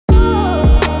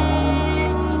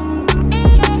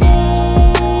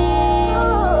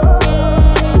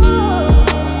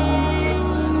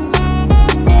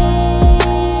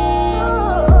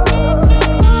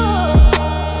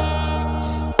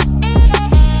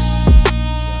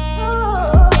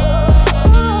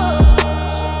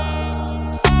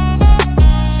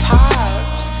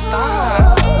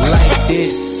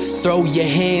your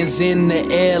hands in the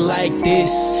air like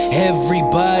this.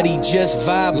 Everybody just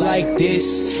vibe like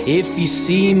this. If you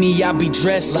see me, I be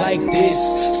dressed like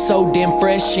this. So damn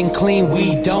fresh and clean,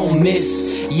 we don't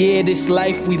miss. Yeah, this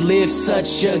life we live,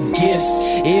 such a gift.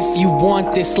 If you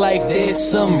want this life, there's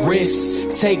some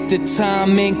risk. Take the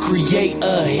time and create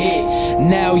a hit.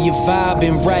 Now you're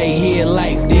vibing right here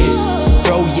like this.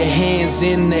 Throw your hands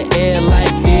in the air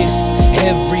like this.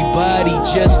 Everybody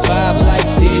just vibe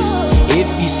like this.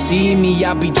 If you see me,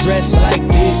 I be dressed like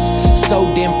this.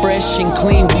 So damn fresh and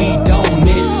clean, we don't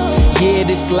miss. Yeah,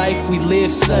 this life we live,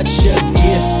 such a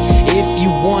gift. If you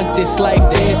want this life,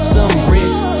 there's some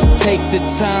risk. Take the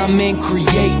time and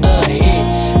create a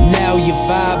hit. Now you're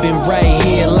vibing right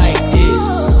here like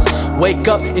this. Wake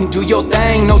up and do your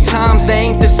thing. No times, they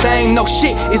ain't the same. No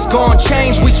shit is gon'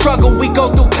 change. We struggle, we go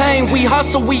through pain. We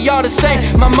hustle, we all the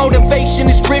same. My motivation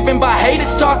is driven by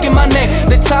haters talking my name.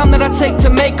 The time that I take to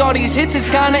make all these hits is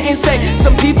kinda insane.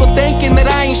 Some people thinking that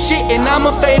I ain't shit and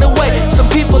I'ma fade away. Some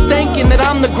people thinking that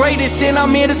I'm the greatest and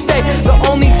I'm here to stay. The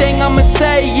only thing I'ma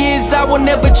say is I will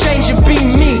never change and be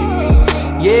me.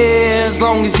 Yeah, as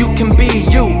long as you can be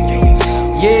you.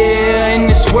 Yeah, in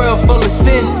this world full of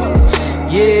sin.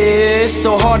 Yeah, it's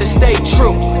so hard to stay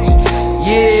true.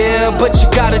 Yeah, but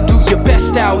you gotta do your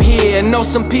best out here. I know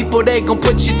some people, they gon'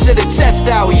 put you to the test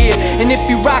out here. And if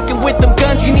you rockin' with them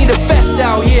guns, you need a vest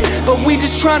out here. But we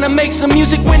just tryna make some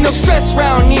music with no stress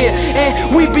round here.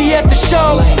 And we be at the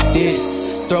show like this.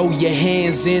 Throw your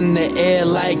hands in the air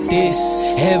like this.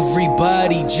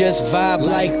 Everybody just vibe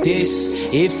like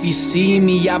this. If you see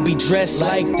me, I be dressed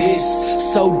like this.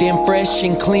 So damn fresh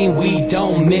and clean, we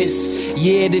don't miss.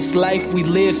 Yeah, this life we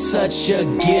live, such a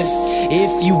gift.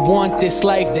 If you want this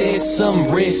life, there's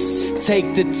some risk.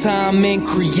 Take the time and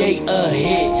create a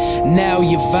hit. Now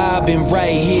you're vibing right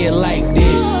here like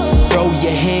this. Throw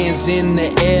your hands in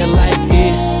the air like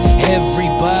this.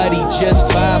 Everybody just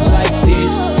vibe like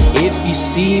this. If you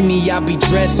see me, I be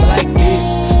dressed like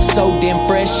this. So damn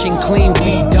fresh and clean,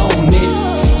 we don't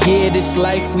miss. Yeah, this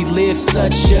life we live,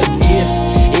 such a gift.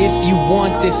 If you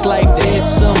want this life, there's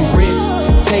some risk.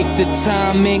 Take the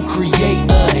time and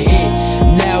create a hit.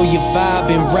 Now you're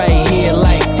vibing right here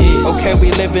like this. Okay,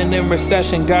 we living in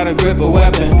recession, gotta grip a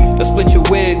weapon. To split your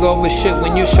wig over shit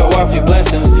when you show off your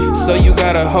blessings. So you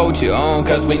gotta hold your own,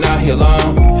 cause we not here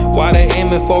long. Why they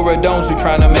aiming for a dome, we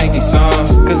tryna make these songs.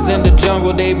 Cause in the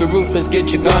jungle they be ruthless,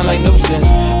 get you gone like nuisance.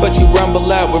 But you rumble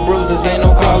out with bruises, ain't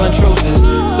no calling truces.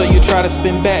 So you try to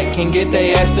spin back and get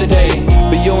they ass today.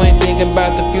 But you ain't thinking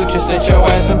about the future, sit your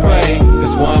ass and pray.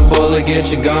 Cause one bullet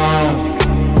get you gone.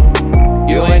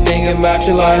 You ain't thinking about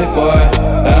your life, boy.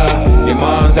 Your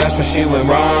mom's asked when she went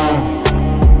wrong.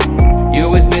 You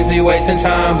was busy wasting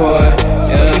time, boy.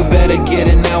 So you better get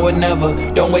it now or never.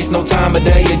 Don't waste no time of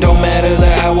day, it don't matter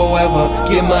the hour ever.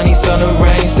 Get money, sun or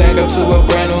rain, stack up to a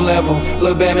brand new level.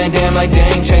 Look back, man, damn like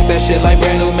dang, chase that shit like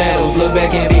brand new medals. Look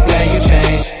back and be glad you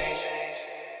changed.